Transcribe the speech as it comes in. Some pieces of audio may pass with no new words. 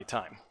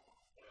time.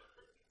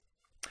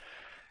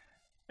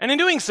 And in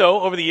doing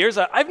so, over the years,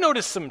 I've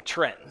noticed some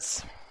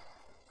trends.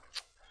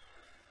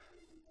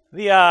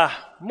 The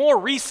more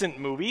recent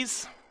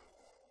movies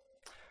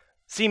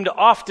seem to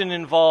often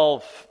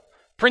involve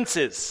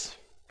princes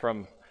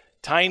from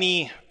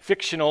tiny,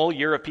 fictional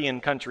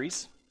European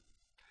countries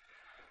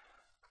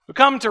who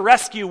come to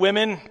rescue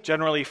women,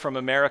 generally from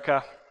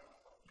America,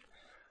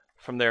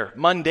 from their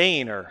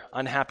mundane or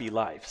unhappy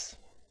lives.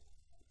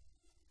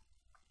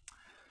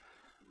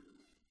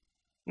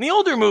 And the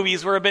older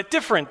movies were a bit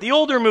different. The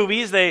older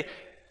movies, they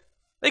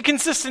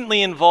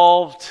consistently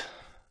involved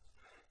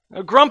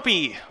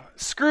grumpy,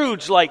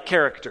 Scrooge-like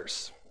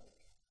characters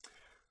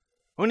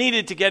who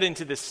needed to get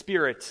into the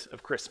spirit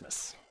of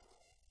Christmas.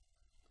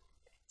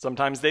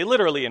 Sometimes they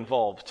literally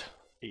involved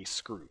a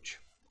Scrooge.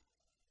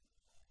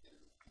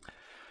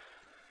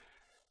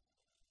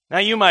 Now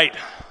you might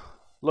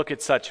look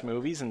at such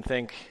movies and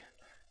think,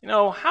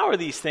 how are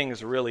these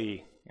things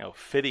really,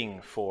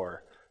 fitting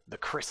for the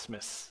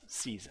Christmas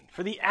season,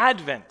 for the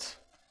Advent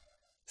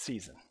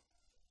season?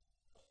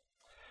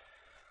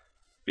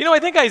 I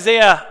think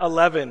Isaiah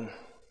 11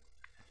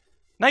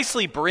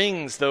 nicely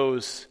brings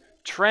those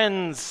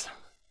trends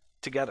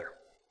together.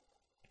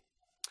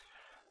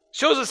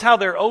 Shows us how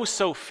they're oh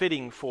so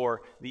fitting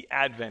for the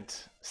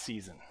Advent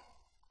season.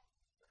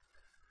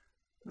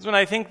 Because when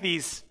I think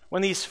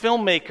when these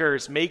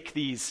filmmakers make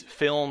these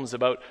films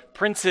about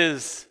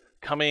princes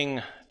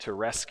coming to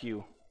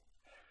rescue,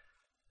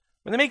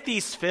 when they make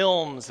these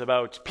films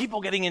about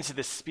people getting into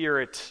the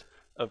spirit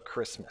of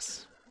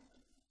Christmas,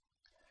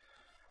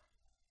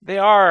 they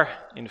are,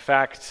 in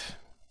fact,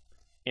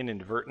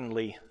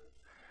 inadvertently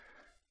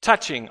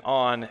touching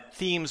on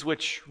themes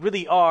which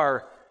really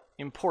are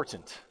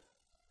important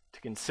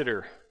to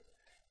consider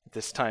at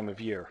this time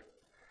of year.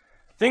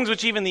 Things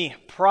which even the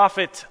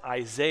prophet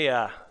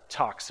Isaiah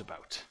talks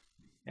about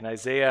in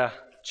Isaiah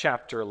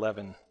chapter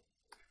 11,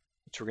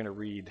 which we're going to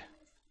read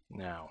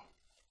now.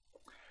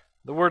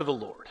 The word of the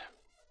Lord.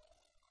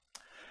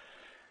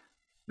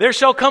 There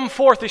shall come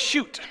forth a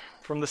shoot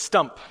from the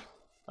stump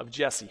of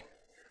Jesse,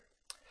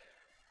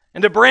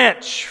 and a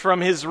branch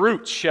from his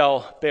roots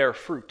shall bear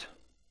fruit.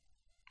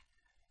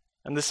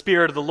 And the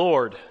Spirit of the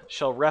Lord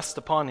shall rest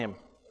upon him,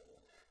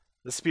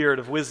 the Spirit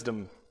of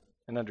wisdom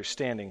and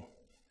understanding,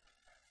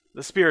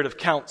 the Spirit of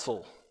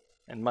counsel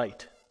and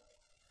might,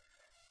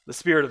 the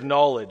Spirit of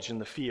knowledge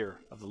and the fear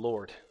of the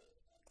Lord.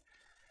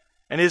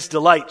 And his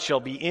delight shall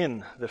be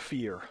in the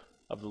fear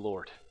of the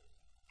Lord.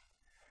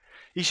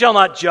 He shall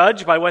not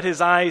judge by what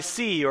his eyes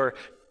see, or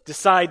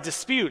decide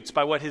disputes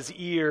by what his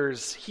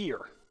ears hear.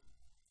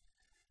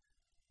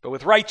 But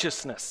with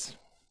righteousness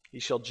he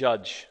shall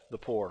judge the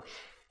poor,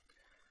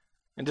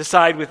 and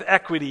decide with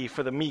equity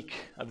for the meek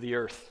of the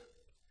earth.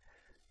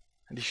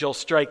 And he shall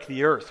strike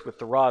the earth with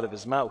the rod of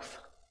his mouth,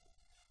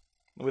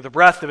 and with the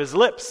breath of his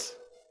lips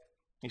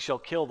he shall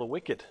kill the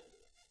wicked.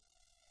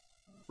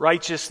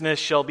 Righteousness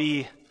shall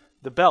be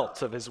the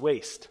belt of his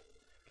waist,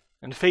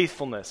 and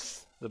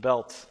faithfulness the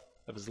belt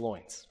of his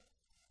loins.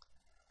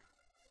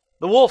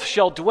 The wolf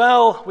shall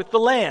dwell with the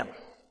lamb,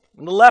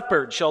 and the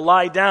leopard shall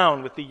lie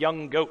down with the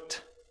young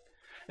goat,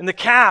 and the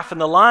calf and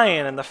the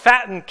lion and the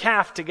fattened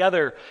calf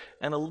together,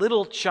 and a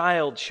little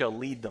child shall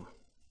lead them.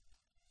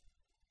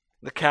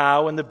 The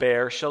cow and the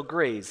bear shall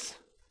graze,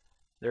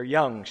 their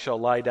young shall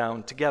lie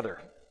down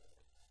together,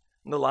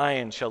 and the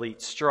lion shall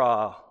eat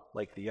straw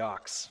like the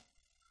ox.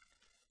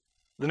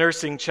 The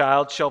nursing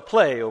child shall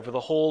play over the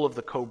hole of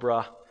the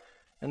cobra,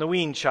 and the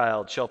weaned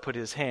child shall put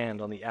his hand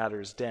on the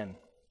adder's den.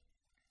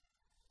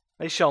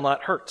 They shall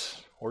not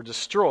hurt or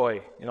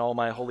destroy in all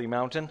my holy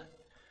mountain,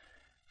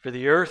 for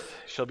the earth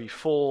shall be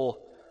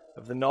full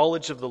of the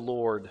knowledge of the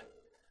Lord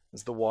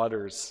as the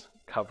waters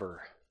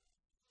cover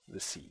the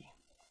sea.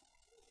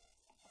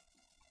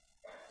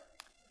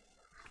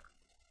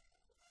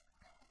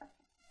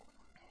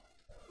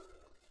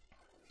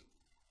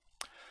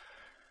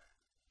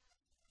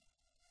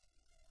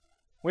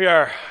 We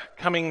are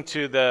coming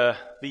to the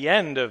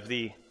end of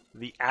the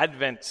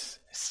Advent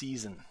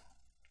season.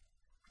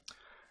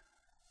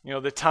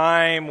 The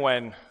time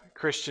when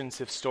Christians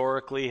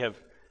historically have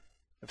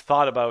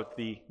thought about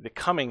the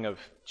coming of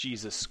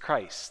Jesus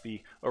Christ,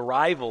 the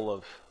arrival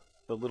of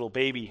the little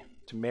baby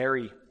to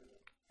Mary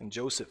and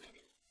Joseph.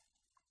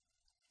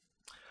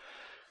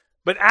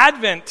 But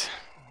Advent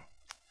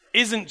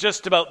isn't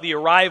just about the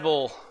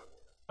arrival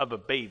of a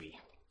baby.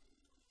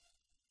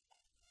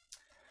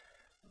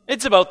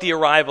 It's about the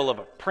arrival of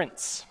a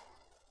prince.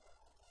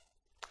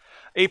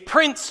 A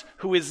prince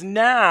who is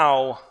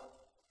now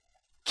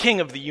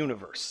king of the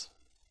universe.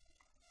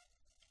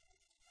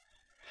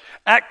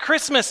 At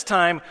Christmas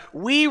time,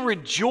 we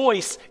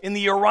rejoice in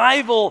the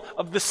arrival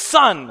of the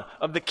Son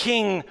of the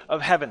King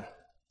of Heaven,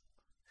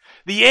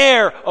 the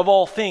heir of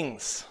all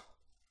things.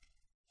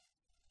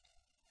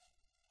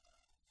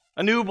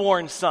 A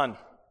newborn son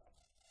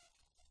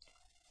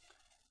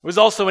who was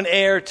also an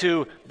heir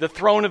to the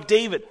throne of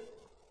David,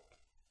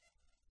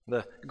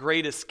 the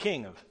greatest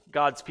king of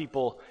God's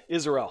people,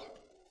 Israel.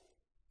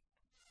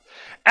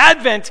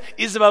 Advent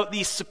is about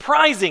the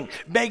surprising,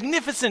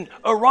 magnificent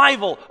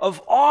arrival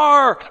of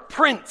our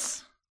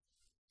Prince.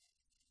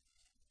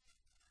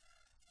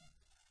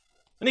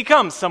 And he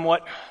comes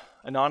somewhat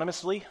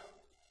anonymously.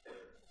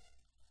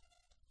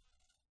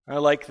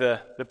 Like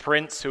the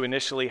prince who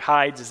initially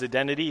hides his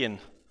identity in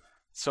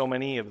so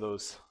many of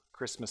those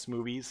Christmas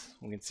movies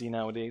we can see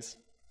nowadays.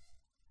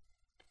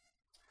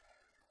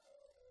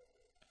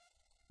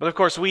 But of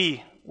course,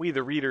 we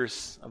the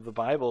readers of the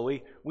Bible,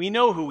 we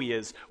know who he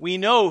is. We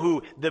know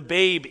who the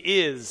babe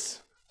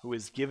is who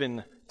is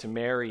given to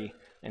Mary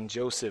and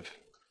Joseph,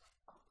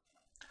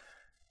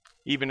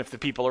 even if the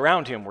people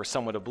around him were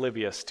somewhat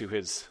oblivious to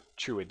his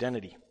true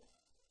identity.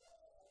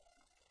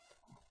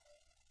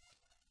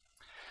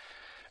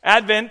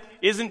 Advent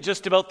isn't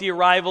just about the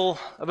arrival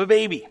of a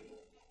baby.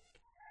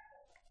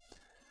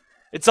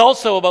 It's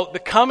also about the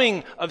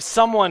coming of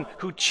someone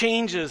who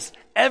changes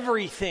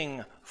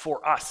everything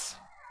for us,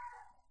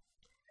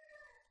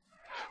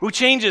 who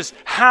changes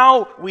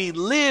how we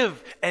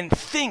live and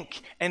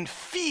think and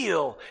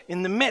feel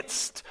in the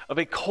midst of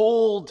a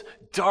cold,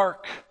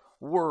 dark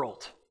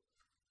world.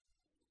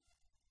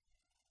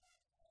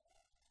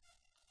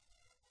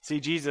 See,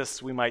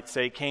 Jesus, we might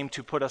say, came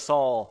to put us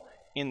all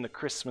in the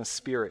Christmas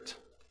spirit,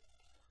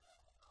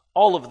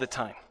 all of the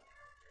time.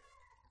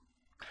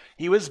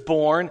 He was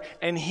born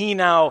and he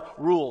now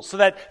rules, so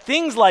that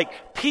things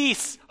like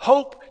peace,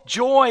 hope,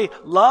 joy,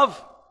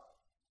 love,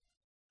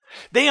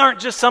 they aren't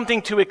just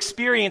something to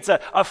experience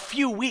a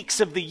few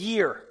weeks of the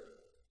year.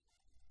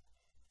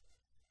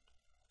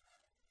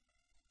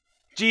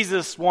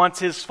 Jesus wants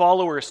his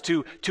followers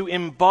to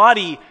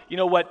embody,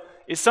 what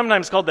is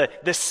sometimes called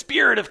the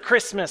spirit of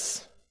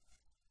Christmas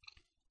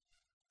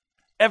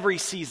every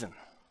season,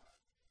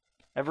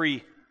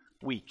 every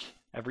week,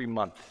 every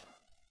month,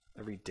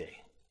 every day.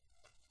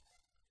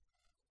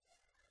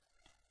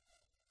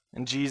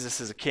 And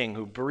Jesus is a king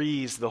who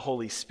breathes the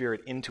Holy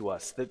Spirit into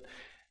us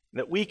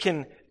that we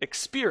can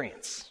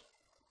experience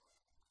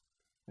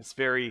this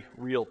very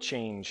real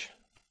change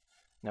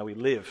in how we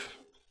live,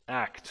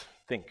 act,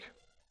 think,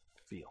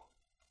 feel.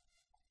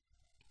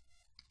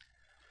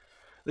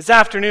 This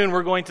afternoon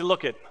we're going to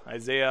look at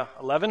Isaiah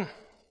 11,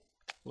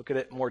 look at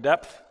it in more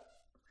depth,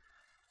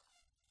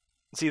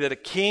 and see that a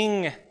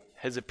king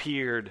has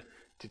appeared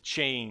to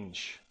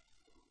change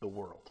the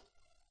world.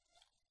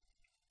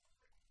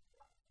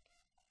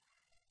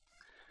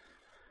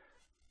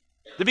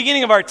 The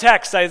beginning of our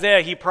text,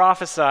 Isaiah, he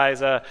prophesies,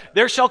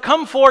 there shall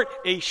come forth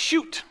a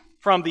shoot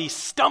from the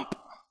stump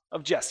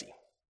of Jesse,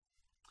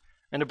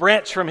 and a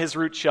branch from his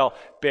root shall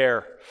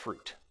bear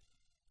fruit.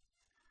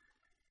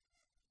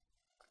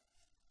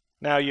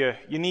 Now you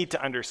need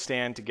to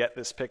understand to get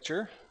this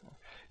picture.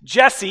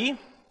 Jesse,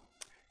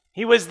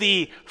 he was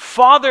the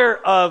father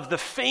of the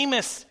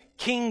famous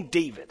King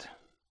David,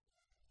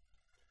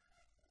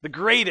 the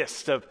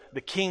greatest of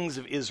the kings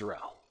of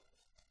Israel.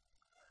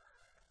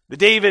 The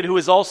David who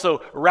is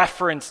also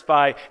referenced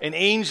by an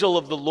angel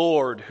of the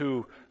Lord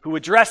who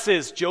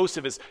addresses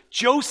Joseph as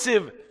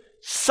Joseph,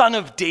 son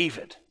of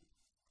David.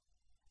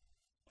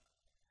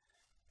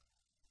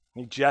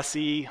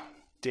 Jesse,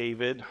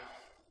 David,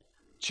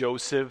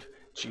 Joseph,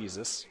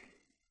 Jesus.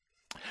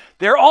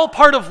 They're all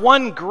part of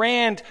one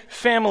grand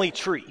family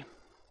tree.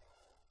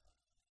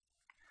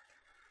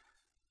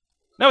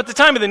 Now, at the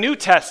time of the New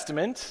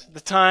Testament,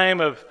 the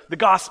time of the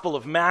Gospel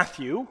of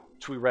Matthew,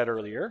 which we read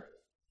earlier,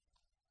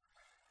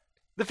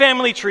 the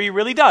family tree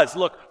really does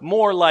look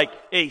more like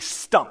a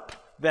stump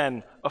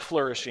than a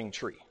flourishing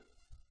tree.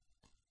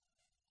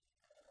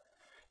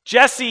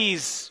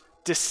 Jesse's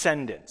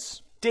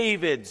descendants,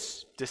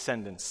 David's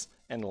descendants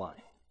and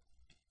line.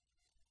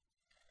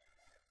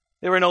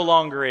 They were no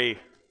longer a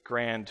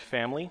grand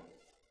family.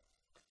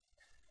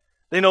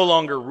 They no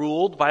longer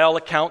ruled. By all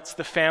accounts,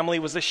 the family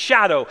was a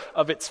shadow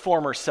of its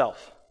former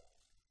self.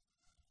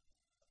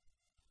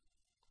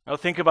 Now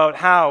think about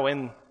how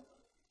in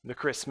the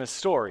Christmas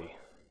story,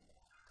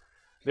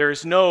 there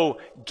is no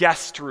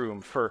guest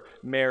room for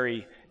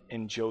Mary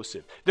and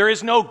Joseph. There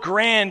is no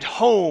grand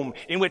home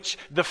in which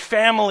the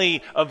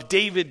family of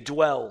David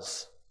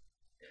dwells.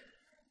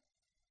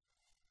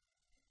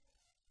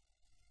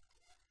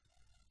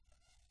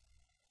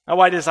 Now,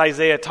 why does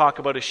Isaiah talk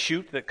about a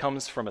shoot that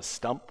comes from a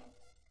stump?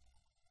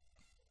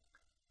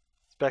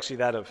 Especially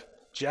that of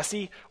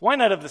Jesse. Why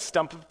not of the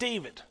stump of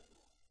David?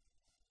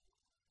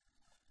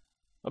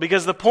 Well,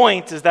 because the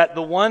point is that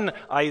the one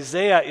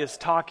Isaiah is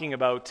talking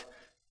about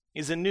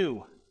is a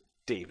new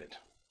David.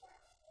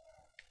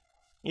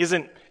 He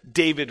isn't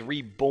David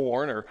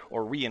reborn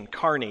or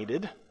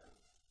reincarnated,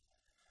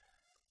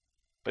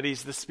 but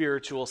he's the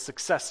spiritual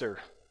successor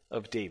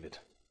of David.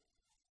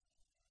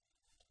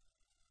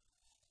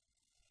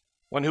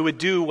 One who would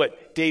do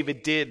what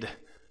David did,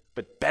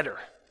 but better.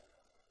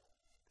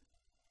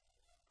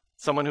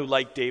 Someone who,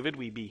 like David,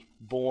 we be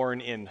born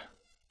in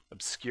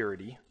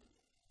obscurity,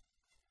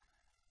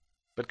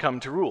 but come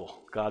to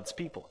rule God's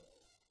people.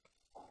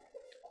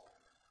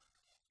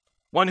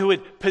 One who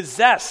would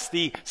possess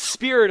the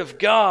Spirit of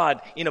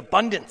God in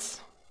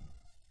abundance.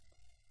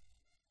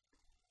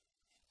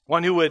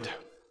 One who would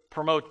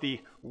promote the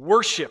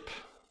worship,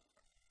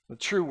 the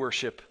true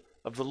worship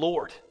of the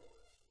Lord.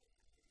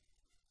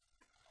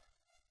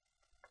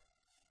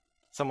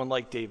 Someone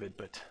like David,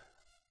 but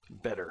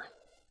better.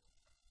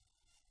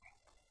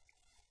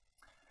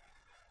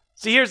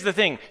 See, here's the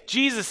thing.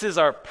 Jesus is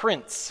our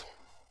prince,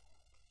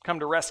 come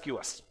to rescue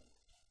us.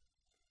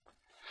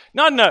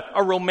 Not in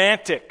a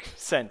romantic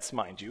sense,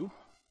 mind you,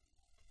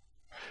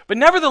 but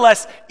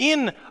nevertheless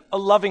in a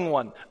loving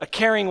one, a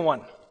caring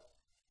one.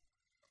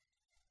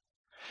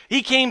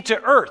 He came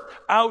to earth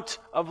out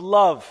of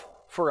love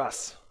for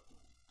us.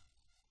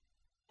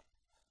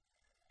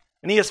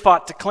 And he has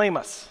fought to claim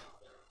us,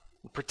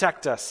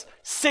 protect us,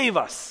 save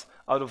us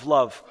out of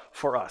love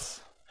for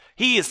us.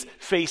 He has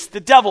faced the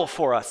devil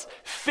for us,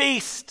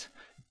 faced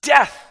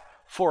death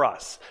for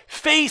us,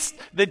 faced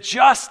the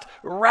just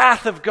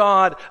wrath of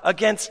God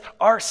against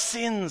our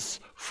sins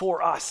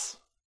for us.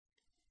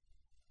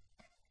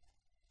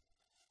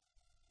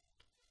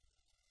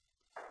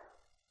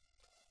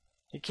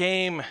 He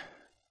came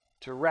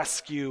to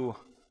rescue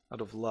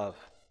out of love.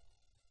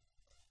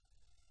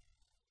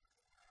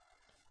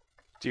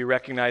 Do you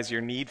recognize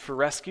your need for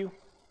rescue?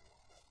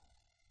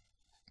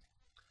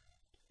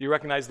 Do you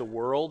recognize the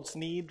world's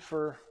need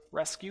for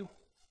rescue?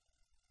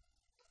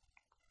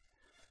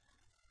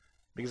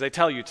 Because I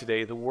tell you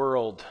today, the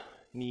world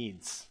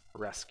needs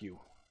rescue.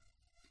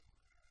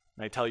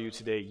 And I tell you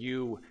today,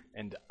 you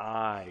and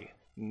I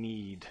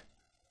need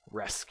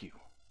rescue.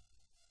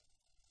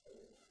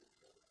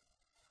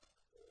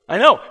 I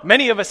know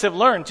many of us have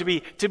learned to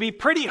be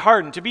pretty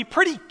hardened, to be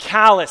pretty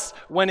callous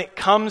when it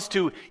comes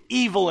to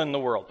evil in the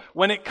world,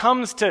 when it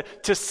comes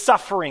to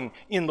suffering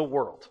in the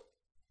world.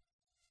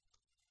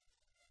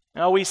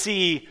 Now we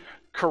see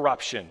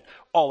corruption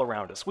all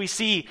around us. We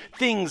see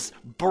things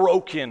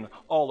broken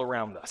all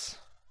around us.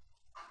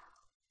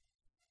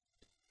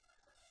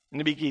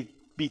 And it'd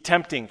be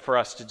tempting for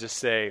us to just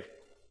say,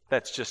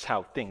 that's just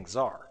how things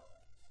are.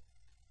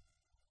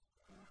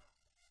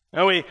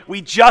 No,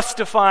 we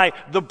justify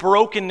the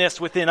brokenness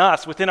within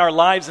us, within our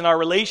lives and our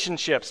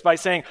relationships by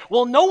saying,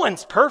 well, no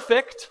one's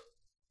perfect.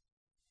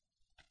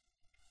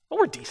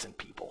 Well, we're decent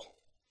people.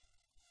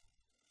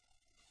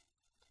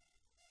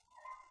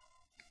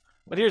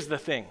 But here's the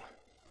thing.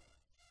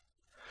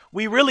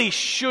 We really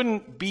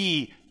shouldn't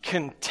be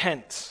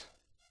content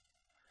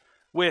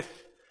with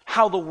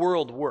how the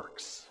world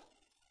works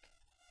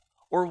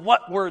or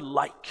what we're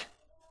like.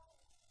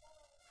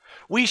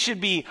 We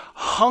should be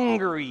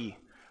hungry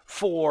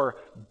for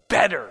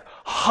better,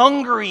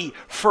 hungry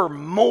for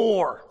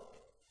more.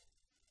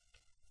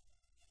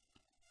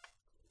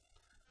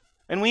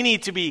 And we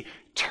need to be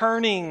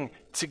turning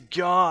to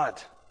God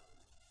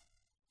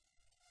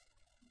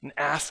and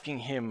asking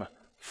Him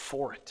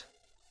for it.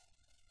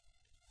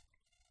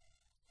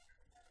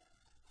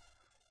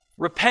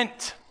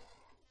 Repent,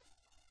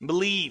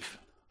 believe,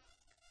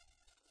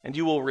 and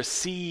you will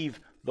receive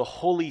the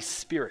Holy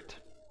Spirit.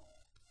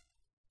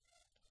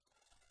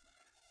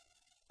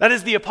 That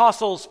is the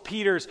Apostle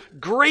Peter's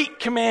great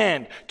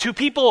command to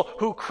people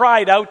who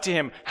cried out to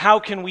him, how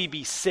can we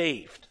be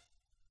saved?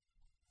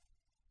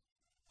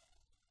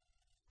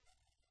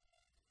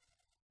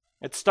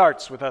 It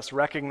starts with us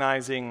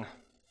recognizing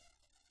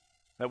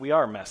that we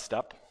are messed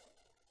up,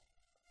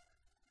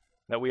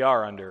 that we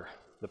are under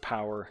the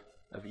power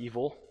of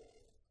evil.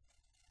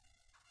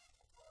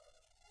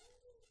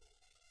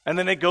 And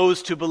then it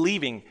goes to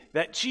believing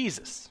that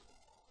Jesus,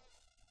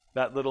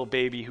 that little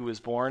baby who was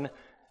born,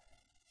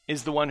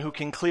 is the one who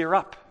can clear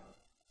up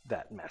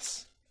that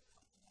mess.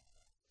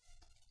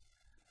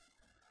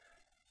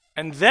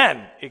 And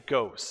then it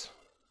goes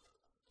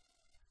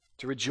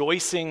to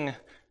rejoicing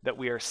that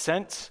we are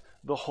sent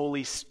the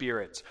Holy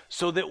Spirit,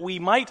 so that we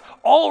might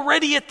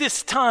already at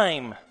this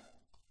time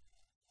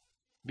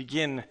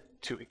begin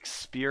to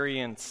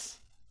experience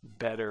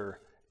better,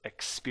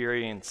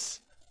 experience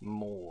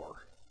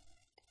more.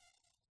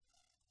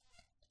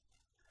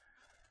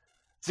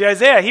 See,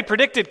 Isaiah, he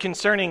predicted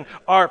concerning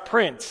our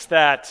prince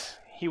that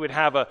he would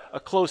have a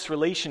close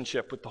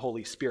relationship with the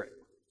Holy Spirit.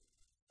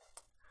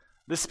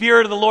 The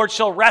Spirit of the Lord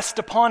shall rest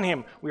upon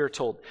him, we are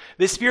told.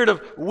 The Spirit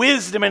of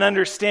wisdom and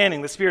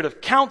understanding, the Spirit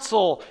of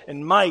counsel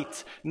and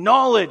might,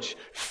 knowledge,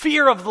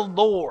 fear of the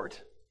Lord.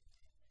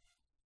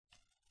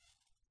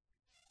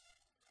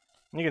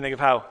 You can think of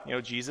how,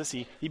 Jesus,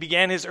 he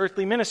began his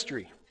earthly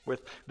ministry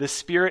with the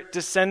Spirit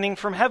descending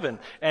from heaven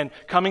and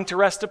coming to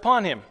rest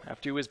upon him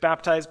after he was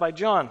baptized by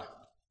John.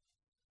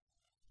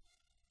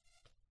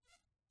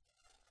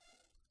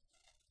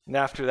 And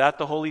after that,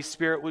 the Holy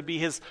Spirit would be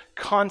his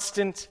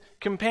constant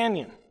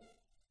companion.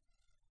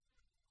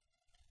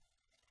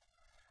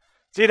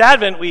 See, at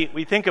Advent,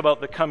 we think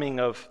about the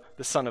coming of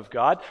the Son of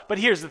God, but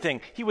here's the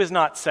thing. He was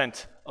not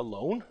sent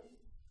alone.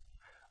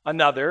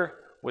 Another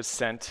was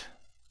sent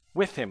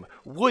with him,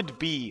 would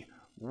be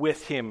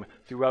with him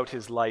throughout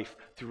his life,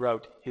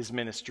 throughout his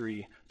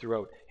ministry,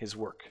 throughout his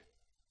work.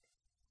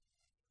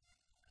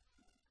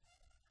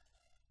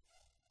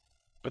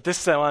 But this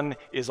Son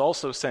is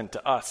also sent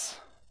to us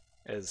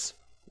as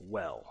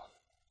well.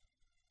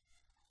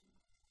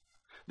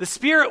 the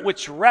Spirit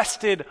which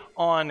rested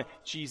on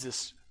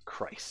Jesus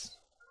Christ,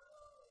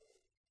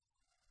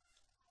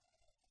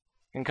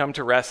 can come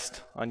to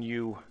rest on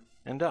you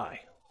and I.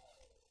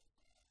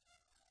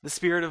 The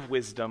Spirit of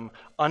wisdom,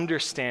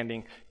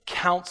 understanding,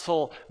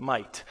 counsel,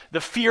 might,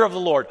 the fear of the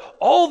Lord,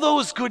 all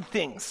those good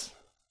things.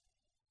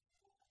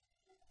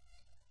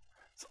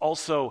 It's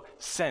also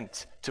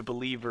sent to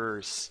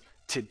believers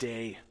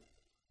today,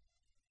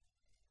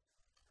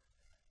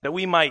 that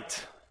we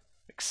might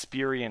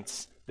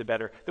experience the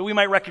better, that we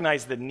might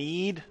recognize the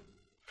need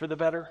for the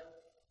better.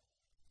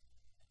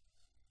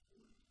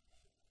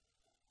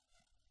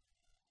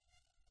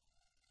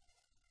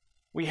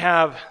 We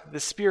have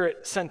the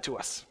Spirit sent to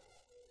us,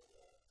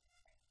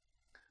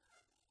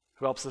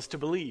 who helps us to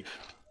believe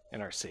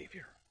in our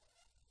Savior,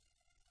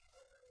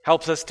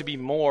 helps us to be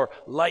more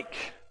like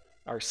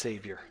our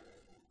Savior,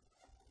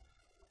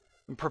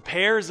 and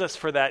prepares us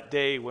for that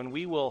day when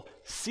we will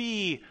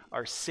see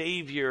our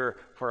Savior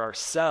for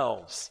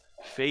ourselves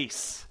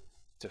face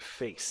to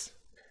face.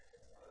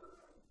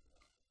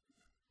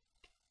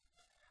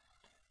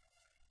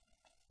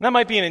 That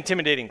might be an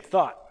intimidating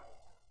thought.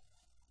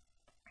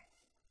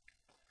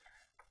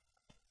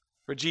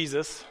 For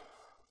Jesus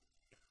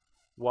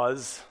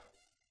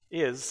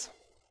is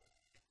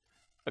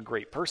a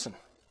great person,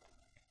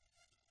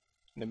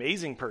 an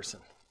amazing person,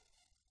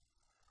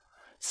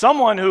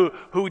 someone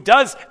who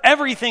does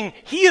everything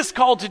he is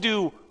called to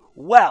do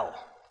well.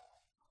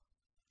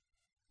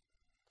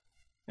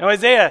 Now,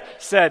 Isaiah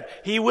said,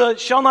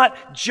 shall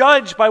not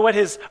judge by what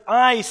his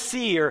eyes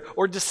see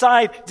or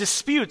decide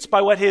disputes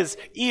by what his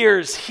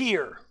ears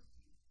hear.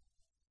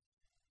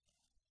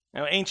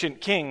 Now,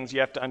 ancient kings, you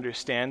have to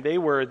understand, they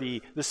were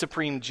the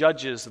supreme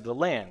judges of the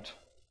land.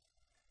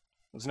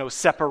 There's no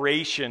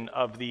separation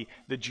of the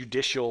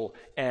judicial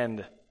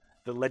and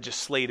the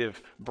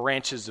legislative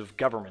branches of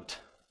government.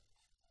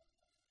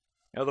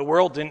 Now, the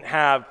world didn't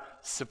have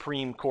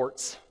supreme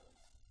courts.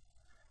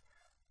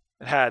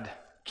 It had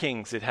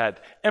kings. It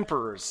had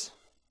emperors.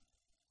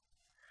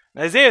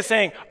 And Isaiah is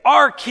saying,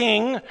 our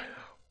king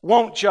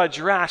won't judge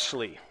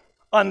rashly,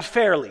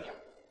 unfairly.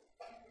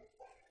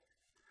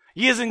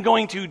 He isn't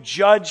going to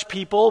judge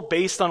people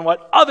based on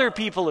what other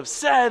people have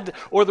said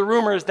or the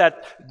rumors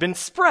that have been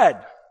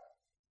spread.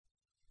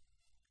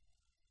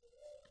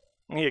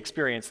 And he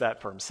experienced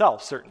that for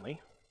himself,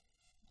 certainly.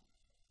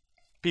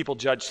 People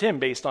judged him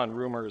based on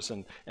rumors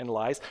and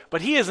lies,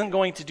 but he isn't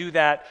going to do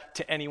that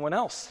to anyone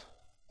else.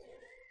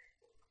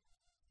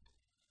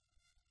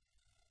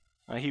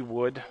 He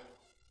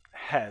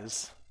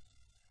has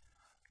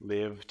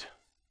lived,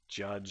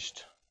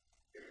 judged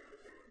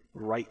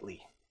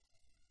rightly.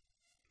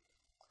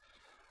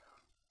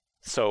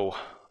 So,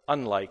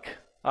 unlike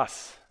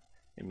us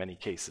in many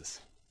cases.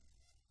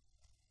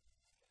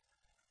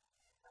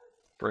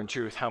 For in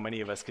truth, how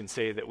many of us can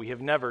say that we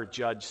have never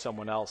judged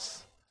someone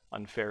else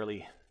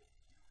unfairly,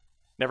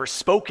 never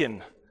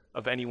spoken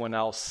of anyone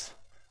else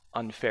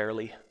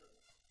unfairly,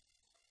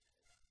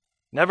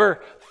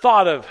 never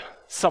thought of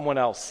someone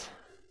else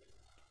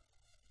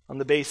on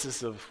the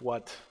basis of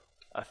what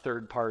a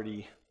third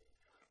party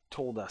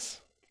told us?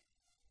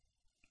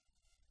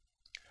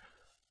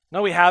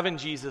 No, we have in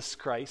Jesus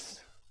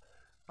Christ,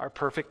 our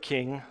perfect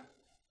King,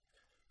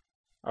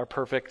 our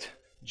perfect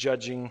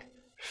judging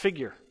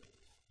figure.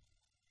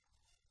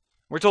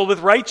 We're told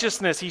with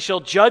righteousness he shall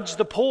judge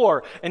the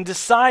poor and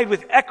decide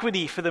with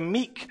equity for the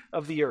meek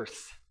of the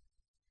earth.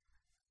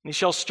 And he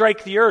shall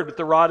strike the earth with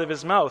the rod of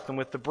his mouth, and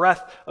with the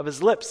breath of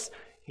his lips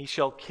he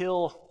shall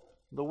kill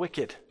the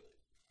wicked.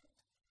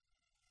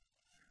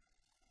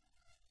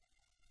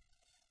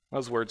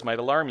 Those words might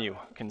alarm you,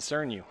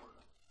 concern you.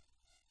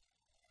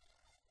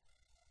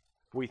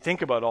 We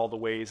think about all the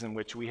ways in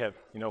which we have,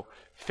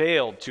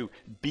 failed to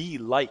be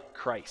like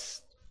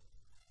Christ,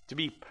 to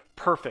be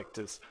perfect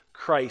as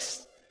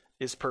Christ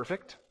is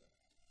perfect.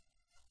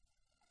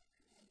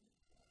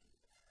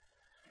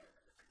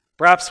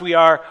 Perhaps we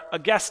are a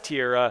guest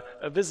here,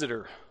 a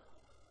visitor.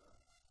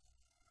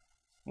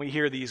 We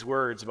hear these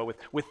words about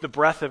with the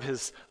breath of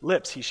his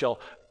lips he shall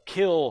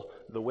kill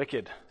the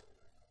wicked.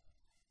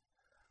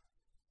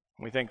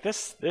 We think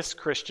this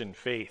Christian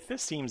faith,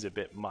 this seems a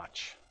bit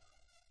much.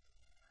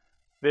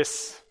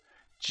 This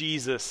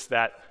Jesus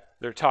that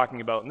they're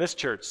talking about in this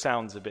church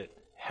sounds a bit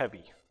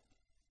heavy.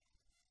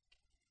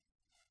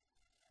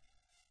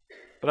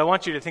 But I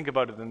want you to think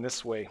about it in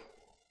this way.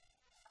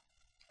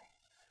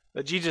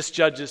 That Jesus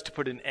judges to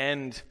put an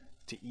end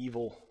to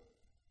evil.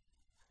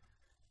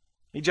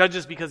 He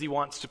judges because he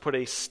wants to put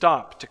a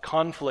stop to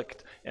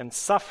conflict and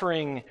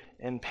suffering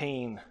and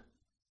pain.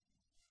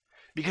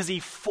 Because he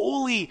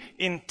fully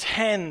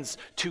intends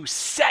to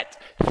set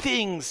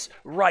things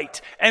right.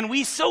 And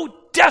we so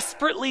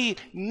desperately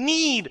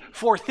need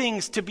for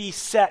things to be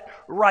set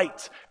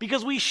right.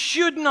 Because we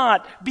should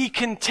not be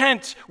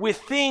content with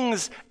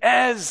things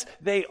as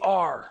they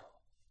are.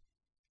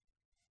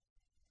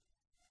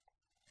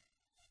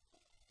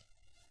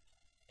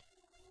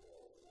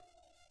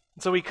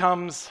 And so he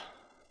comes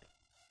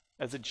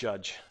as a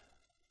judge.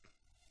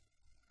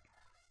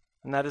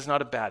 And that is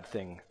not a bad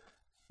thing.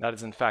 That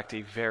is, in fact,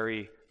 a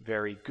very,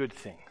 very good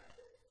thing.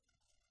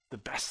 The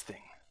best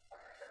thing.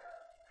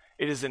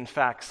 It is, in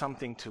fact,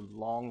 something to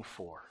long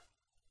for.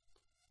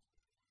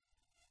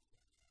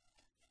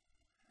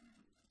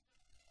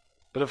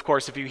 But of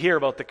course, if you hear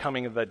about the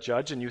coming of that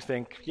judge and you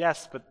think,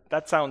 yes, but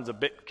that sounds a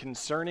bit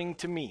concerning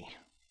to me.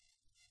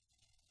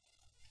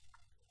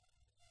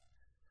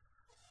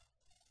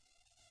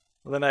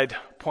 Well, then I'd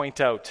point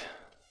out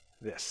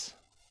this.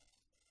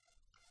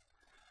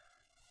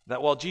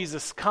 That while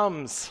Jesus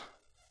comes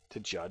to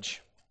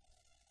judge,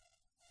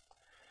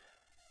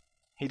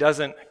 he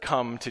doesn't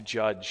come to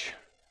judge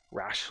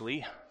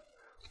rashly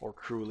or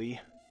cruelly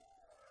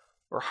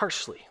or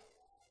harshly.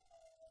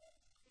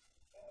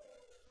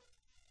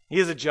 He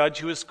is a judge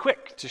who is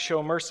quick to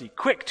show mercy,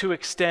 quick to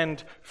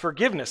extend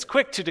forgiveness,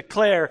 quick to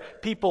declare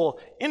people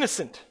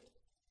innocent.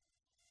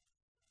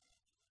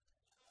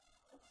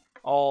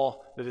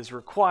 All that is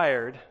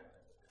required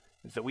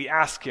is that we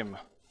ask him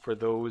for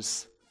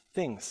those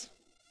things.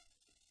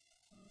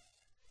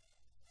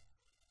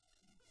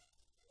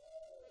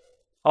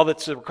 All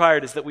that's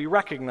required is that we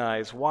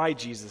recognize why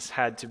Jesus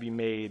had to be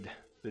made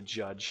the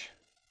judge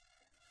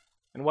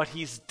and what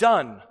he's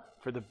done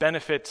for the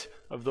benefit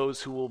of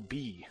those who will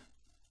be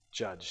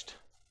judged,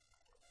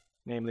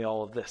 namely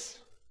all of this,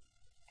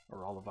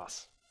 or all of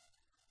us.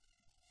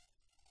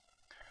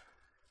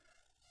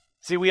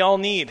 See, we all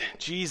need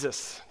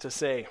Jesus to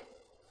say,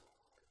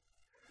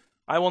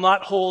 I will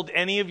not hold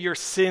any of your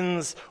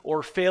sins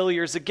or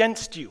failures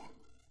against you,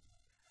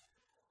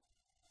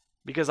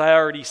 because I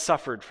already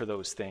suffered for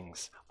those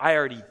things. I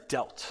already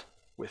dealt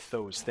with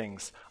those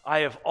things.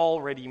 I have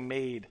already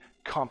made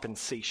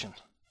compensation.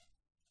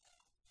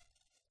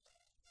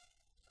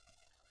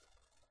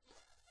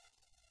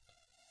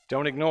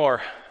 Don't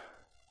ignore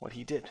what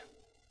he did,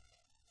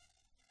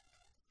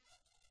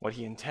 what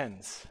he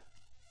intends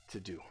to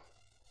do.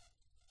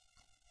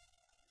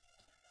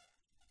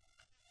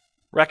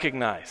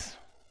 Recognize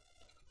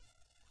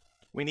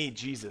we need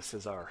Jesus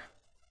as our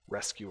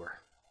rescuer,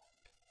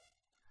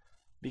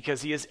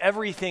 because he is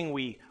everything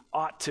we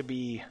ought to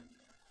be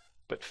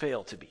but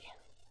fail to be.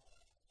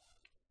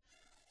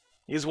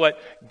 He is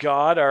what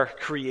God, our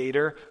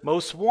Creator,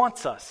 most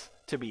wants us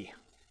to be.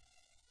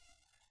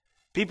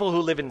 People who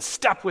live in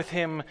step with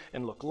him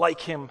and look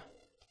like him.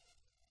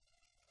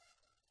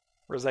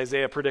 Or as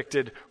Isaiah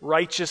predicted,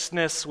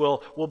 righteousness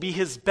will be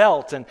his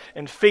belt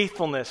and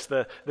faithfulness,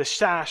 the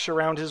sash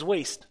around his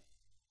waist.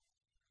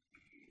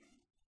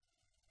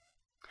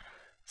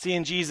 See,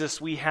 in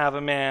Jesus we have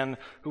a man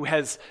who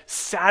has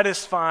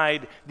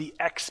satisfied the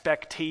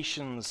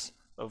expectations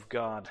of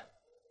God.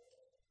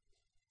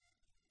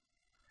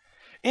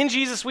 In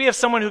Jesus we have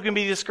someone who can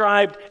be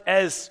described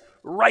as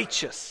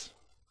righteous.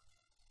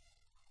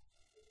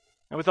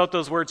 And without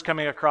those words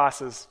coming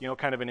across as,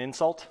 kind of an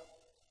insult.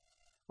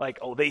 Like,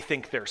 oh, they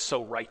think they're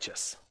so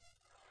righteous.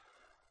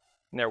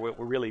 And what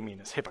we really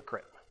mean is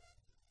hypocrite.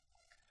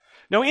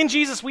 No, in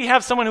Jesus we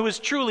have someone who is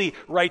truly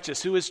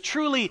righteous, who has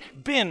truly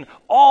been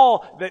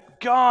all that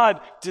God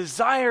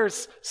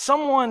desires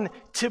someone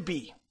to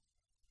be.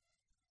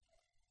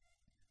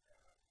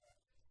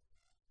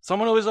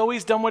 Someone who has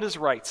always done what is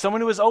right.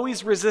 Someone who has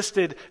always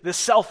resisted the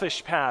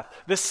selfish path,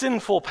 the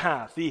sinful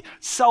path, the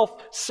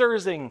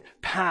self-serving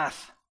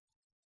path.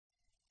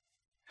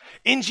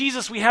 In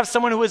Jesus, we have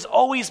someone who has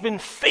always been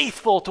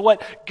faithful to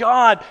what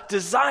God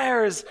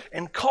desires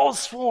and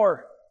calls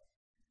for.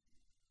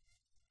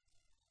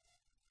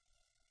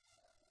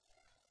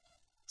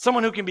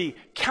 Someone who can be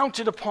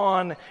counted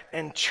upon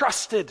and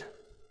trusted.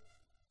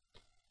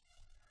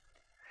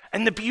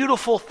 And the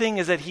beautiful thing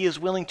is that he is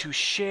willing to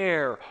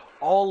share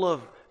all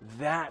of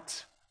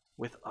that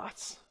with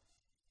us.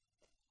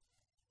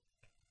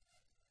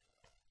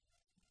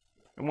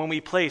 And when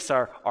we place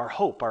our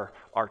hope, our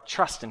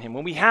trust in him,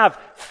 when we have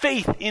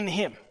faith in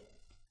him,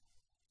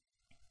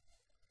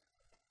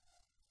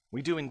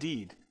 we do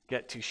indeed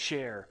get to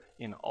share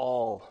in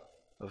all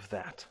of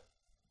that.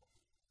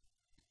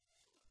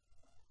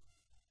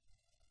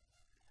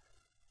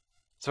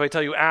 So I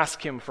tell you,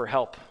 ask him for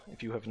help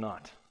if you have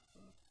not.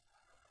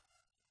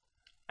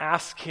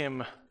 Ask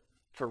him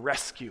for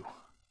rescue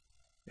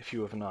if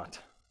you have not.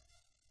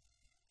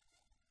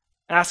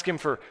 Ask him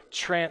for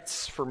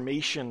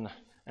transformation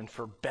and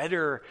for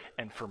better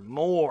and for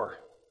more,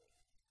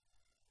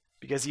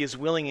 because he is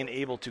willing and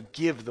able to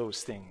give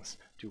those things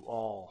to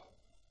all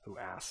who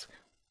ask.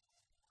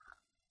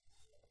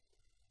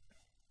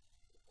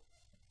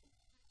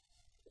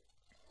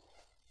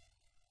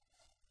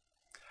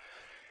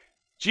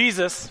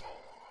 Jesus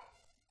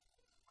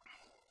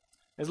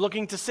is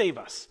looking to save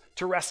us,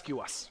 to rescue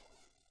us.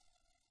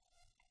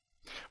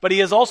 But he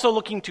is also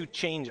looking to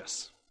change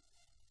us.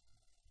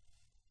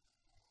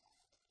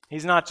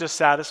 He's not just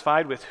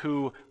satisfied with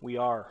who we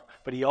are,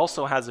 but he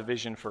also has a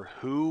vision for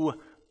who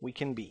we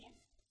can be.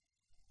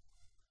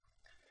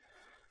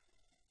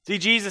 See,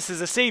 Jesus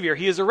is a savior.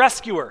 He is a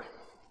rescuer.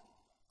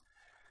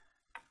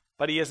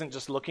 But he isn't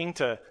just looking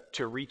to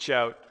reach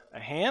out a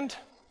hand,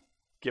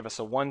 give us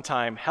a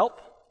one-time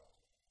help.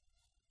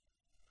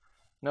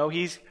 No,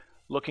 he's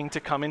looking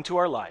to come into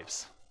our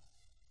lives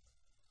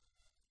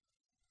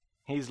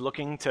He's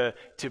looking to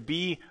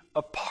be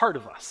a part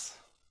of us,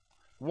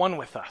 one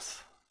with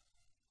us.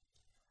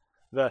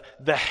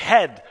 The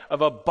head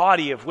of a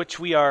body of which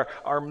we are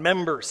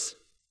members.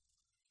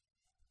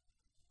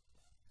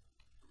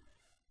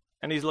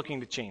 And he's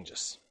looking to change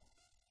us.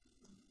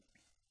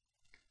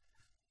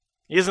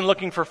 He isn't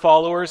looking for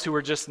followers who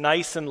are just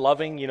nice and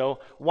loving,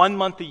 1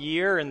 month a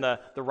year in the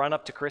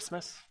run-up to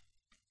Christmas.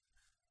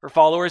 For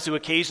followers who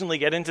occasionally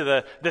get into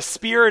the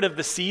spirit of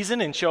the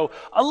season and show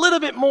a little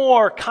bit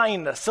more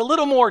kindness, a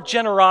little more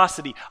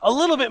generosity, a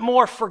little bit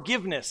more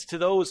forgiveness to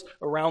those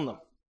around them.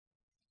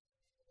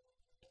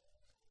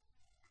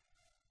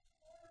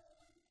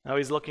 Now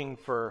he's looking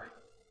for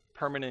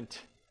permanent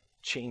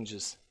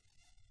changes.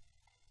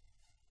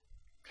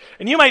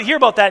 And you might hear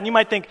about that and you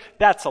might think,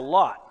 that's a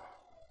lot.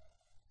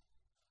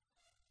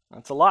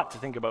 That's a lot to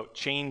think about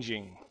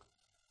changing,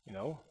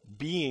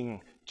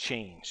 being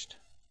changed.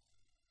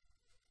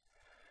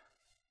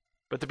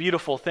 But the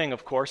beautiful thing,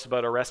 of course,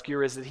 about our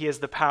rescuer is that he has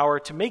the power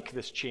to make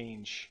this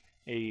change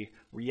a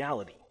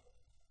reality.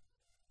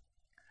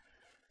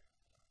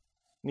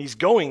 And he's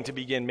going to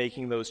begin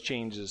making those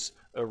changes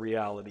a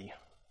reality.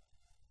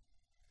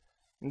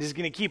 And he's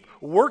going to keep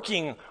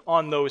working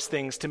on those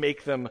things to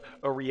make them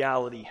a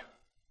reality.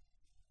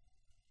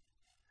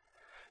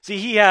 See,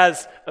 he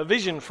has a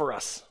vision for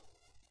us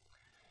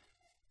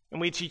in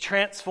which he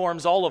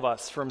transforms all of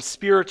us from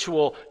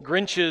spiritual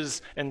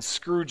Grinches and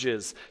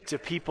Scrooges to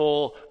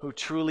people who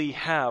truly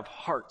have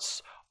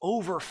hearts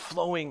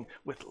overflowing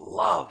with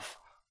love.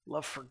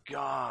 Love for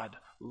God,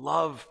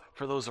 love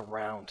for those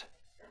around.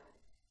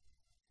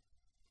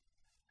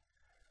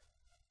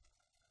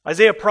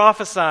 Isaiah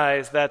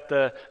prophesies that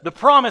the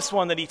promised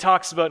one that he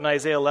talks about in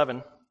Isaiah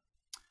 11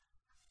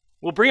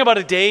 will bring about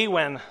a day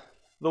when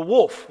the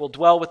wolf will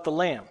dwell with the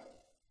lamb.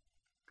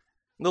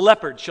 The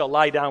leopard shall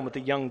lie down with the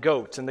young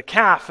goat, and the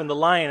calf and the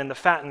lion and the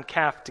fattened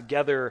calf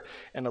together,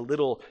 and a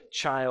little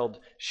child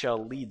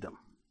shall lead them.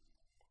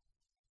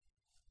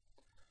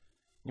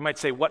 You might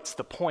say, what's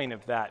the point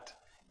of that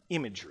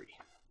imagery?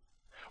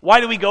 Why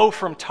do we go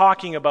from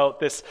talking about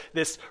this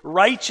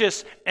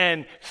righteous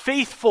and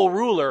faithful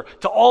ruler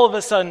to all of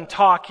a sudden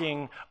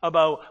talking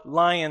about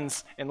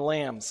lions and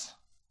lambs?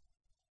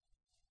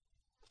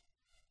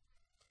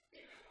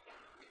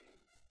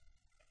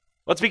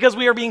 Well, it's because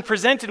we are being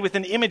presented with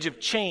an image of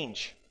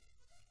change.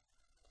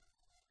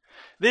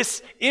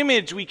 This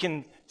image, we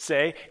can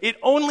say, it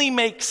only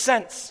makes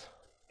sense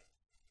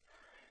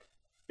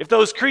if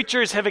those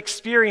creatures have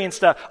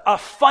experienced a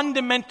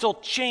fundamental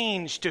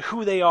change to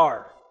who they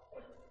are.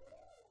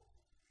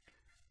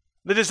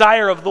 The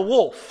desire of the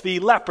wolf, the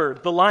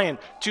leopard, the lion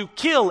to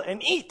kill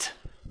and eat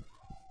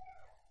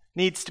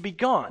needs to be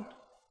gone.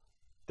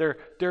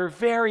 Their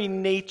very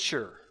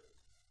nature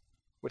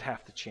would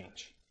have to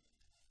change.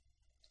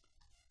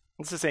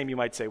 It's the same, you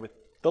might say, with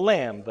the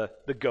lamb,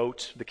 the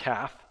goat, the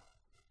calf.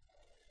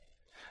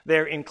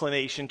 Their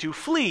inclination to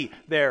flee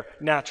their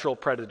natural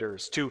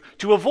predators, to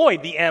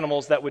avoid the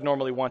animals that would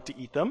normally want to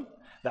eat them,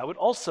 that would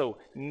also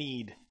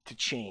need to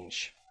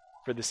change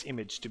for this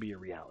image to be a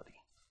reality.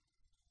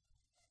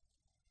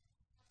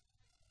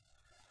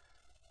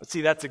 But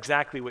see, that's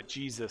exactly what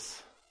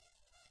Jesus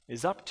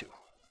is up to,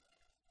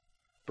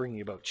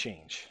 bringing about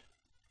change.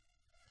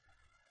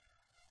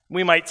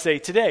 We might say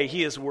today,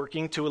 he is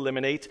working to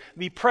eliminate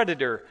the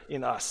predator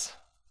in us.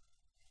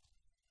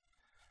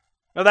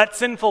 Now that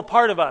sinful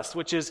part of us,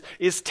 which is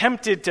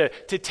tempted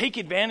to take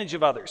advantage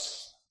of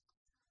others,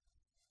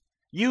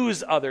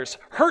 use others,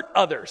 hurt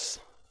others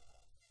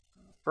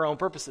for our own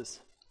purposes.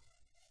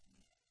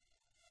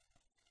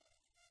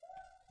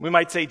 We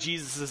might say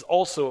Jesus is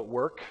also at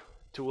work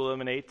to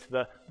eliminate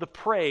the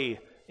prey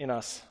in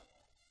us.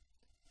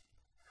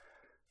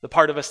 The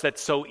part of us that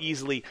so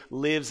easily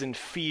lives in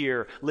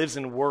fear, lives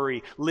in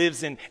worry,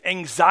 lives in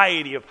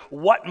anxiety of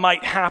what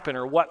might happen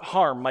or what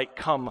harm might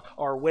come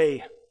our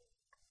way.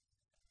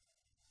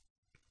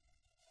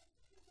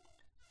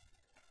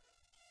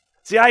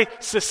 See, I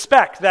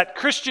suspect that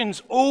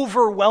Christians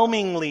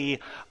overwhelmingly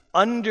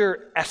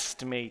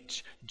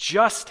underestimate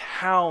just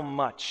how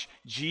much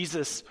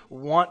Jesus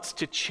wants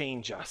to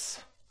change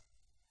us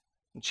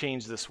and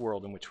change this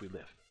world in which we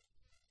live.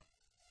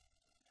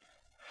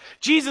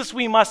 Jesus,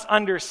 we must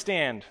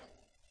understand,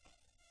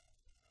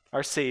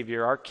 our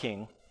Savior, our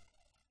King,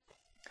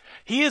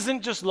 he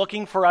isn't just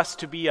looking for us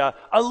to be a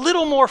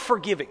little more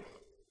forgiving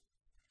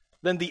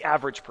than the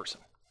average person.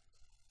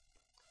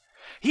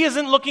 He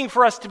isn't looking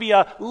for us to be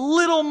a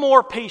little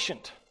more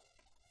patient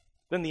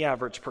than the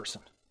average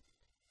person,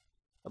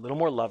 a little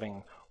more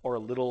loving or a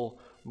little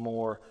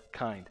more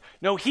kind.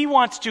 No, he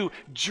wants to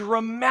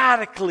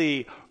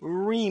dramatically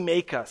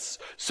remake us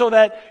so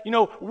that,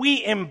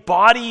 we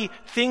embody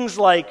things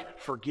like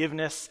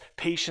forgiveness,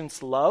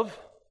 patience, love,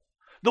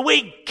 the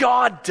way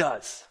God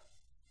does.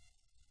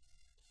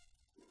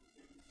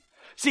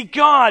 See,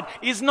 God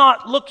is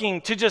not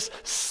looking to just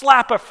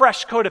slap a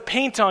fresh coat of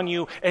paint on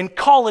you and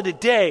call it a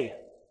day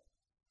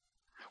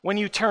when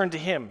you turn to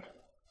him,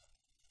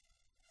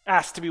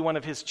 ask to be one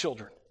of his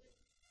children.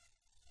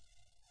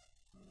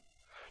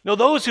 No,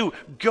 those who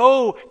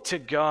go to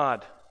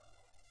God,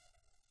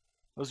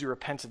 those who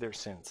repent of their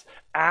sins,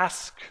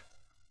 ask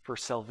for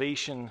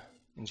salvation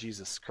in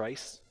Jesus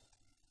Christ,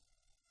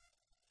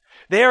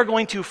 they are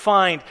going to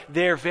find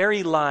their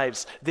very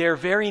lives, their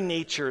very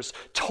natures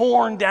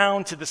torn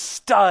down to the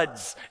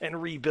studs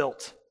and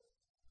rebuilt.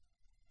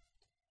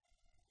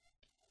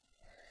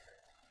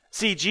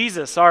 See,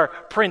 Jesus, our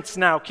Prince,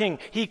 now King,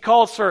 he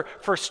calls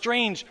for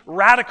strange,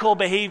 radical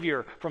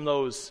behavior from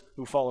those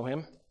who follow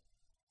him.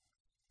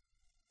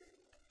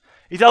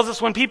 He tells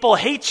us when people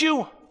hate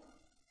you,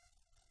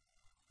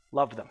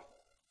 love them.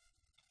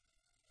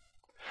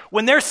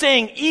 When they're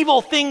saying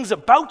evil things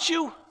about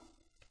you,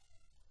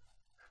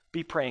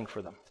 be praying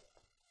for them.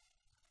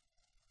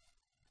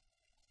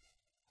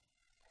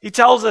 He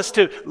tells us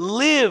to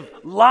live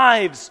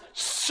lives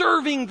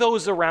serving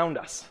those around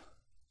us,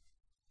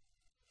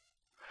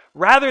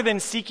 rather than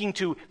seeking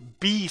to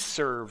be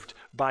served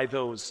by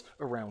those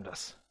around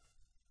us.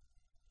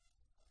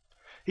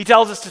 He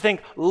tells us to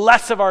think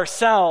less of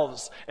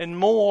ourselves and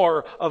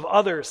more of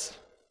others.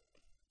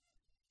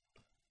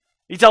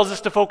 He tells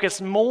us to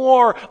focus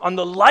more on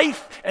the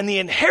life and the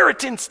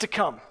inheritance to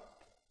come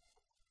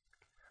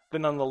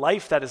than on the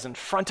life that is in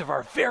front of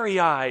our very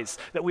eyes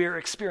that we are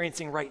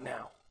experiencing right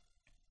now.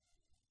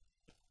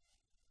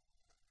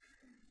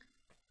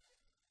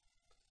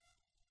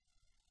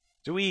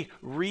 Do we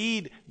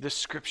read the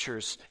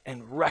scriptures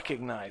and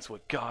recognize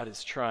what God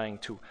is trying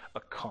to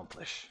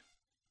accomplish?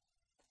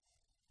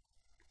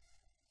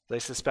 I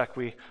suspect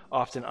we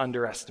often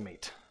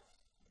underestimate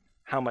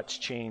how much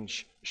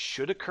change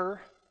should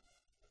occur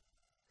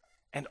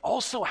and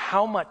also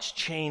how much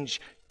change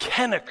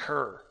can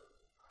occur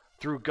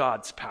through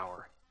God's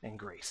power and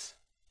grace.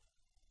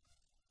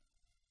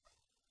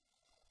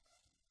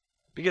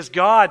 Because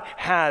God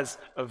has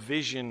a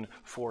vision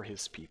for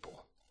his people.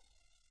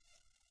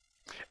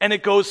 And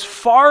it goes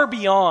far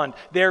beyond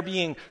there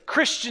being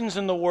Christians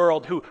in the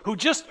world who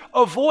just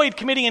avoid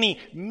committing any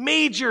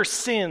major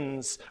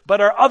sins,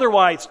 but are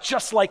otherwise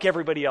just like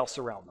everybody else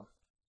around them.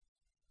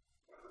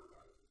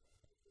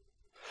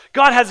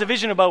 God has a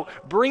vision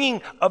about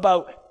bringing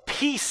about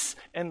peace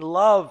and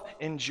love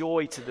and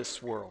joy to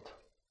this world.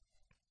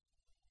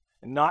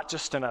 And not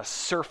just on a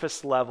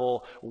surface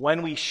level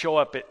when we show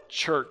up at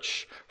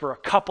church for a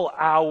couple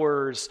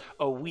hours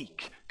a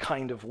week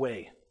kind of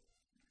way.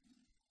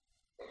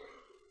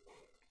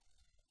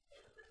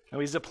 Now,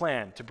 he has a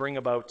plan to bring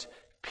about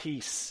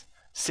peace,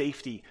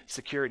 safety,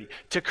 security,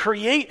 to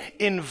create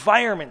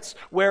environments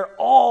where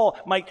all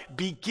might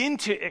begin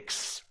to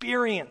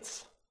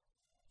experience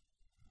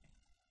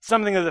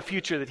something of the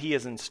future that he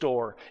has in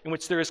store, in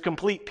which there is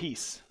complete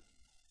peace,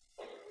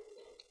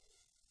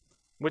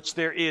 in which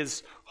there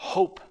is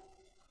hope, in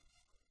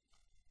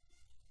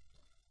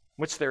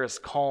which there is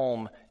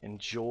calm and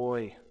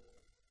joy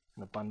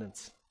and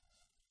abundance.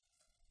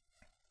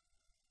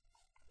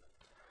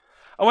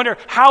 I wonder,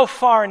 how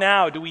far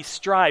now do we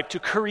strive to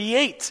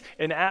create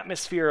an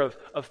atmosphere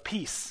of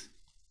peace,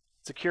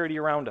 security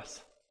around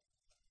us?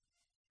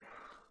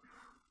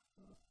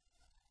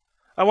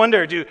 I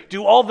wonder,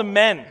 do all the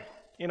men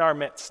in our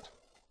midst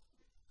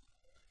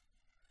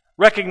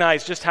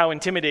recognize just how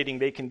intimidating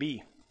they can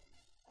be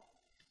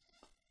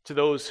to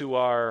those who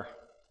are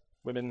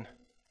women,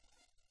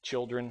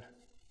 children,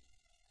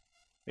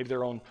 maybe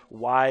their own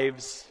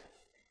wives,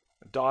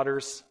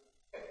 daughters?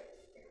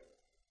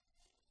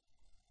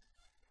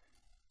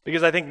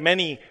 Because I think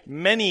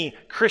many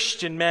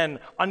Christian men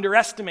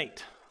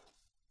underestimate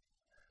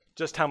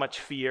just how much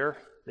fear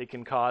they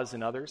can cause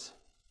in others.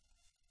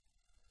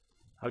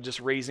 How just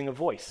raising a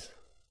voice,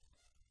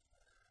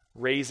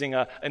 raising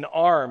an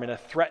arm in a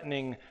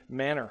threatening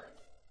manner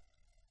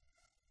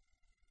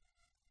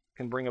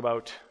can bring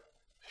about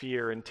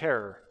fear and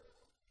terror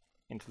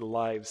into the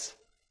lives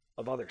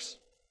of others.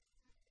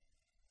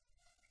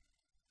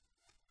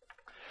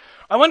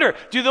 I wonder,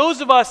 do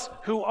those of us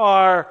who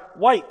are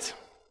white,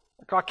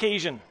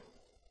 Caucasian,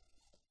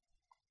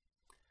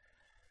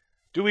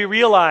 do we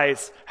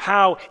realize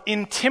how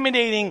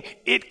intimidating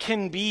it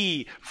can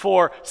be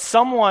for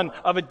someone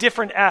of a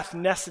different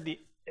ethnicity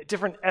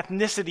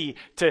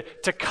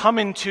to come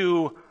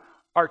into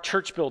our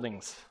church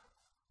buildings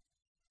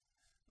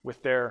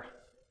with their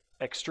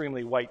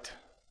extremely white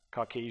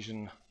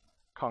Caucasian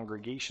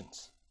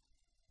congregations?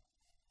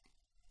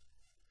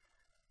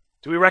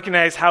 Do we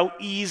recognize how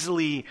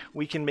easily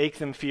we can make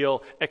them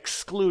feel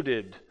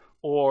excluded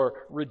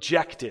or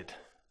rejected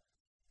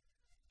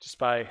just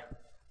by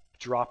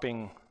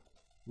dropping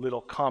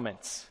little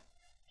comments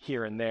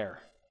here and there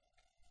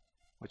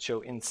which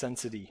show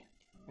insensitivity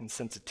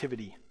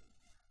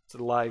to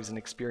the lives and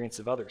experience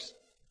of others?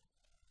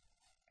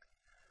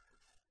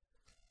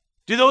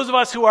 Do those of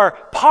us who are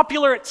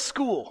popular at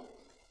school,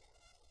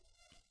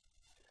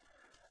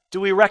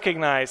 do we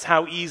recognize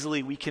how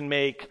easily we can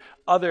make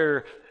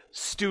other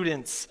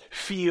students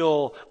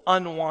feel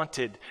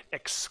unwanted,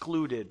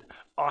 excluded,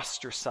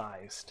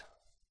 ostracized?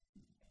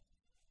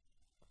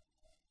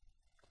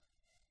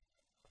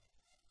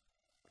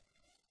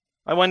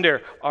 I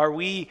wonder, are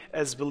we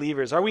as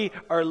believers,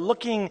 are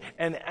looking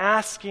and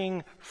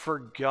asking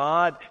for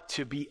God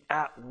to be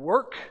at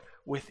work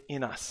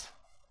within us?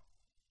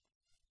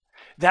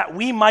 That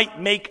we might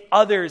make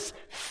others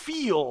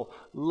feel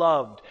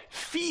loved,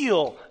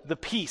 feel the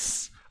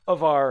peace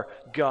of our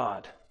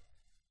God.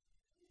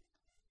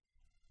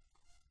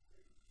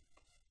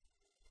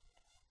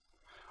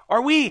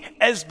 Are we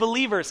as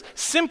believers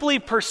simply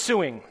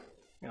pursuing,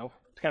 to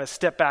kind of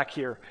step back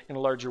here in a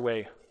larger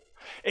way,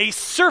 a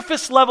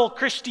surface level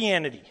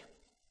Christianity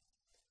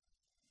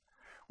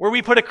where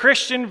we put a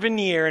Christian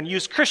veneer and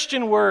use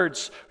Christian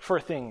words for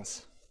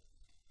things,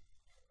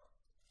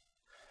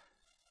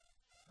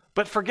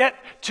 but forget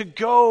to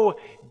go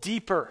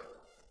deeper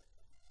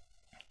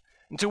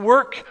and to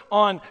work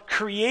on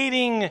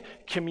creating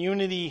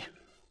community,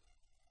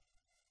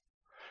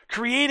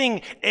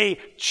 creating a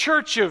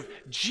church of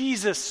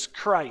Jesus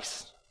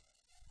Christ,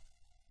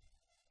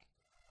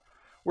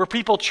 where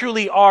people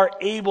truly are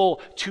able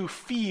to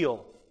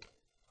feel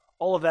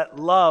all of that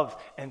love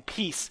and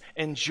peace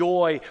and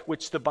joy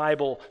which the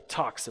Bible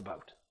talks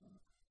about.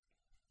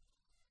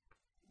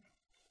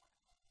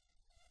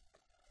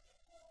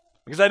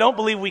 Because I don't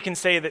believe we can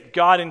say that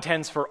God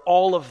intends for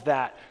all of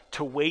that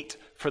to wait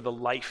for the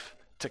life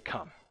to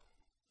come.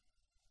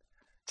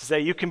 To say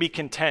you can be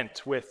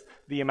content with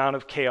the amount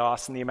of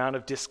chaos and the amount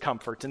of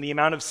discomfort and the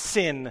amount of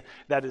sin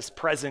that is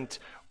present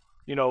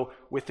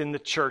within the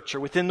church or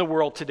within the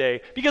world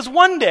today, because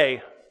one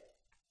day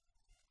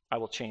I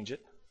will change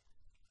it.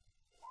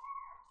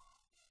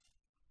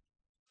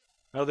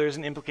 No, there's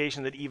an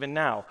implication that even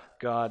now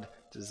God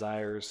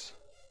desires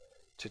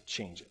to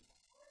change it.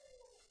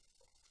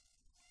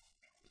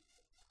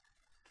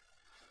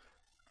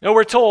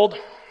 We're told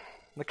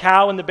the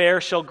cow and the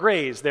bear shall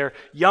graze, their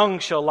young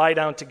shall lie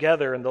down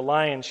together, and the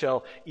lion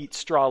shall eat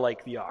straw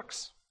like the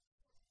ox.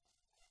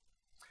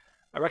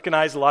 I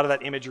recognize a lot of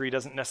that imagery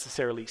doesn't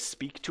necessarily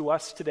speak to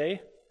us today.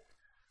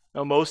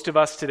 Now, most of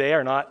us today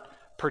are not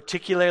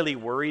particularly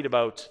worried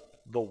about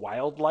the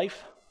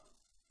wildlife.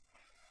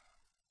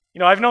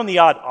 I've known the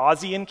odd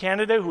Aussie in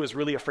Canada who was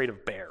really afraid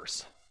of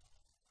bears.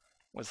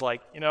 It was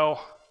like,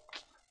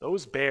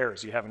 those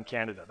bears you have in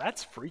Canada,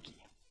 that's freaky.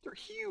 They're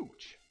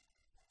huge.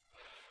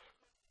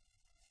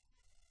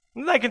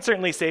 And I can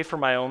certainly say for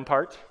my own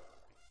part,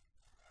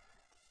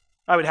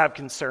 I would have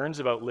concerns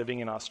about living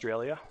in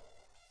Australia.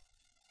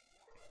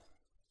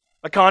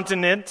 A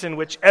continent in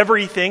which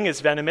everything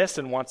is venomous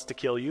and wants to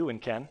kill you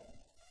and can. In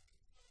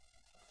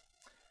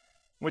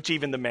which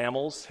even the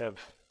mammals have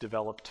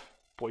developed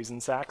poison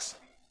sacs.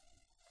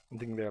 I'm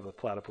thinking there of the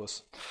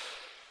platypus.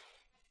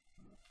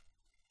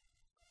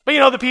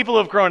 But the people who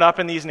have grown up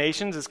in these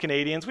nations as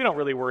Canadians, we don't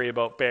really worry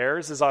about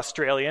bears. As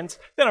Australians,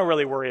 they don't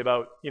really worry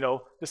about,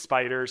 the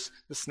spiders,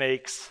 the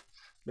snakes,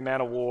 the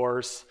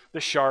man-o-wars, the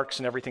sharks,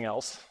 and everything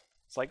else.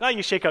 It's like,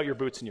 you shake out your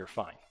boots and you're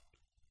fine.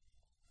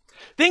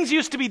 Things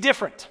used to be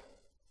different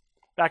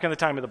back in the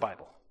time of the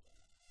Bible.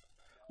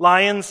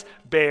 Lions,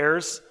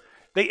 bears,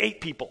 they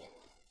ate people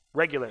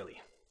regularly.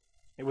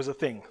 It was a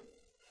thing.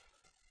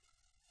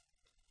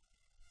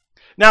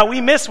 Now,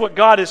 we miss what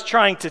God is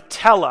trying to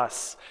tell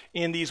us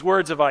in these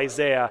words of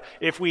Isaiah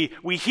if we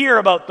hear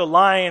about the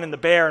lion and the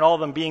bear and all of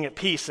them being at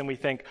peace and we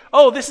think,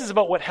 this is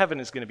about what heaven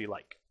is going to be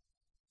like.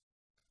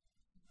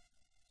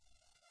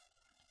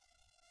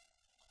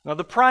 Now,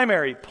 the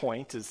primary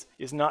point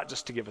is not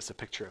just to give us a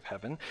picture of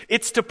heaven.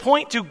 It's to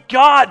point to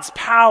God's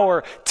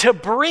power to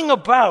bring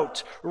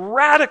about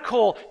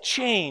radical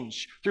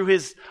change through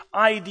his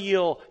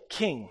ideal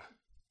king.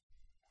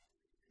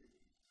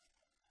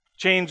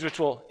 Change which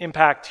will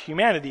impact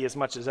humanity as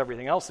much as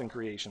everything else in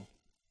creation.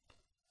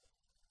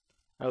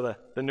 Now,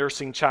 the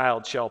nursing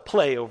child shall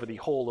play over the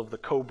hole of the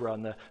cobra,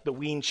 and the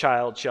weaned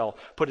child shall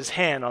put his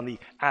hand on the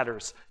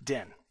adder's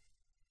den.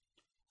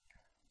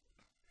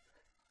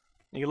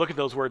 And you look at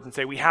those words and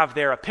say, we have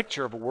there a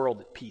picture of a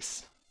world at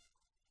peace.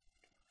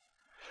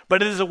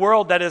 But it is a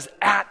world that is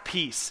at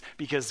peace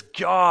because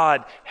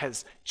God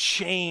has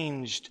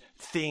changed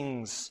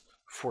things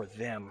for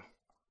them.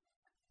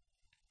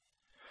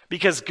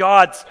 Because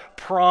God's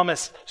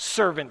promised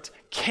servant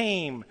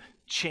came,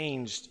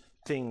 changed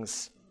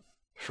things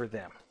for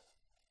them.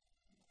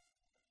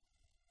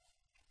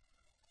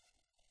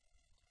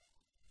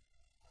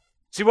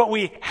 See, what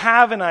we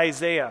have in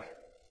Isaiah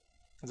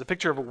is a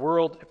picture of a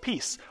world at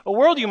peace. A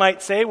world, you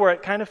might say, where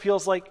it kind of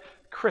feels like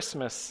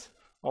Christmas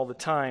all the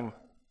time.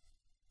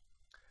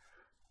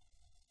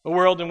 A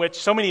world in which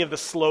so many of the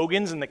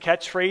slogans and the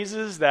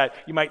catchphrases that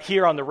you might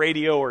hear on the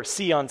radio or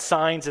see on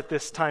signs at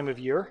this time of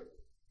year,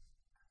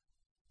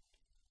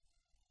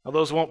 well,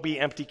 those won't be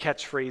empty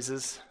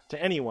catchphrases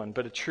to anyone,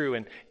 but a true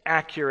and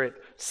accurate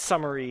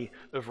summary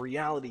of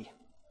reality.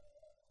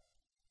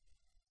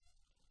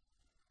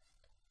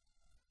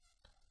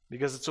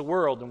 Because it's a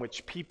world in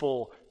which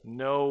people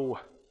know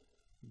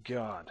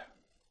God.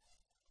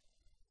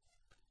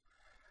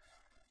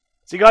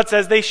 See, God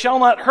says, they shall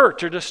not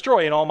hurt or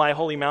destroy in all my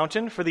holy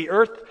mountain, for the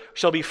earth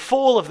shall be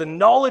full of the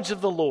knowledge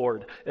of the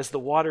Lord as the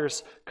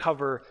waters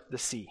cover the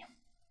sea.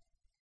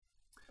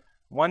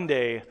 One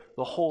day,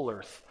 the whole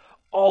earth,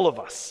 all of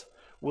us,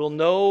 will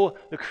know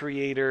the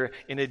Creator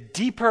in a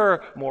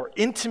deeper, more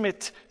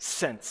intimate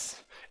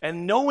sense.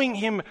 And knowing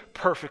him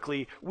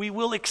perfectly, we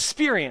will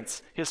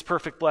experience his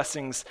perfect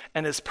blessings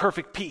and his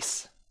perfect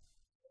peace.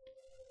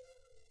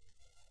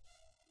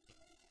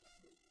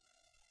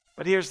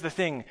 But here's the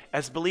thing,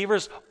 as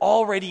believers,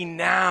 already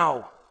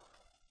now,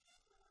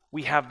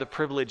 we have the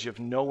privilege of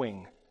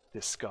knowing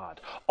this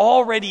God.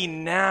 Already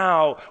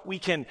now we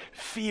can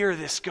fear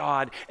this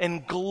God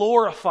and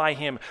glorify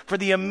him for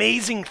the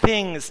amazing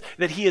things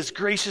that he has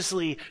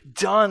graciously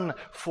done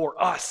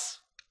for us.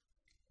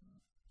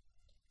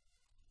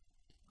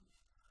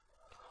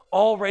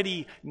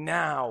 Already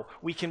now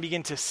we can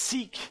begin to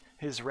seek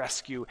his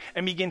rescue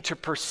and begin to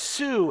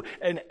pursue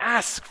and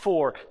ask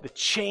for the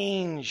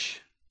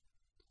change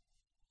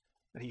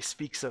that he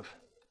speaks of.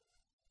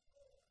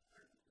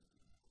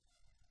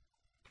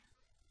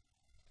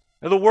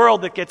 Now, the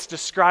world that gets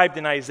described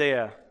in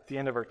Isaiah at the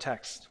end of our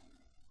text,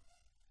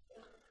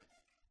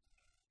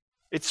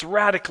 it's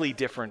radically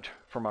different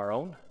from our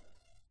own.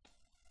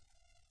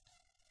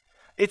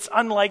 It's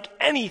unlike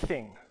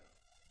anything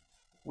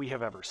we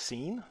have ever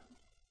seen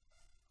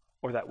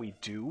or that we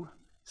do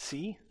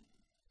see.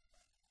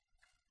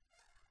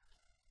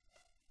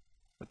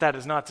 But that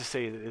is not to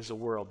say that it is a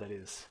world that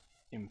is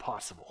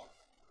impossible,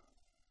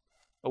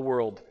 a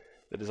world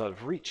that is out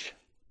of reach.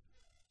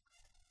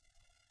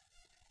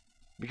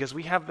 Because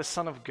we have the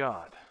Son of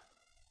God.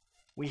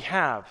 We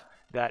have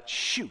that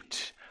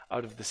shoot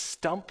out of the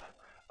stump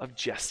of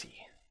Jesse.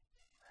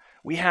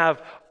 We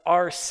have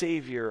our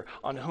Savior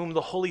on whom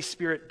the Holy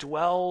Spirit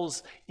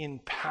dwells in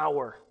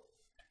power.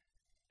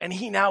 And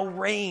he now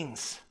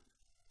reigns.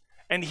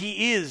 And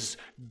he is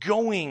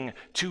going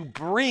to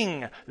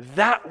bring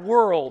that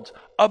world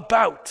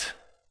about.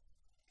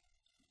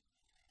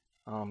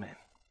 Amen.